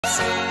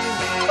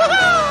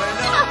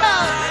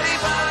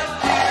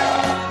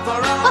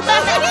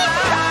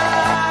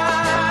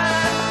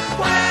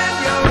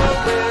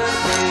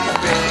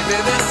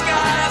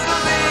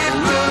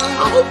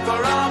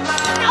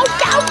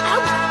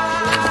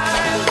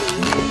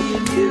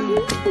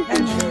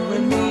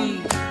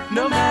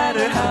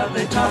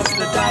Toss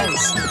the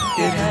dice,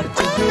 it had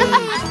to be.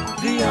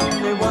 The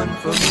only one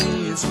for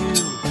me is you,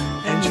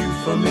 and you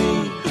for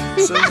me.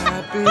 So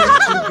happy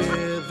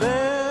together.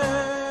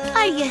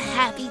 Are you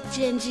happy,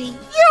 Gingy?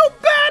 You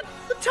bet!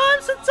 The time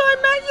since I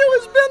met you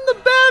has been the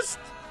best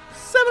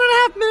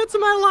 7.5 minutes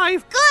of my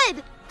life.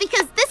 Good,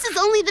 because this is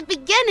only the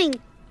beginning.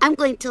 I'm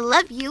going to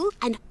love you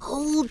and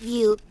hold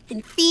you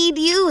and feed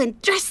you and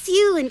dress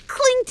you and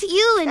cling to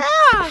you and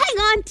hang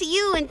on to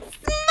you and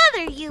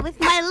smother you with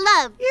my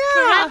love.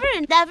 Forever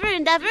and ever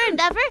and ever and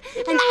ever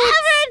and ever.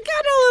 It's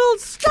got a little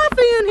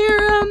stuffy in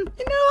here. I'm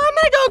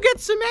gonna go get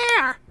some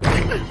air.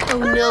 Oh,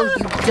 no,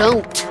 you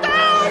don't.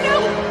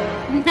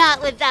 Oh, no.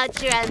 Not without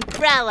your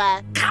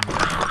umbrella. Come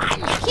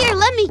on. Here,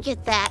 let me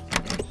get that.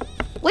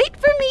 Wait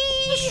for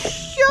me.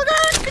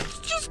 Sugar, could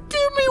you just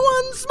do me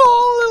one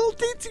small little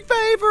teensy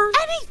favor?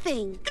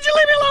 Anything. Could you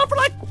leave me alone for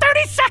like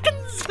 30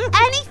 seconds?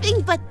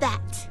 Anything but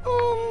that.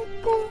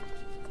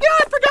 Yeah,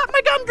 I forgot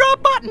my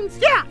gumdrop buttons.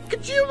 Yeah,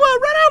 could you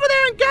run over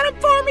there and get them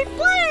for me,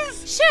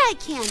 please? Sure I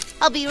can.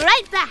 I'll be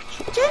right back.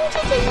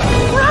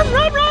 Run,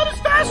 run,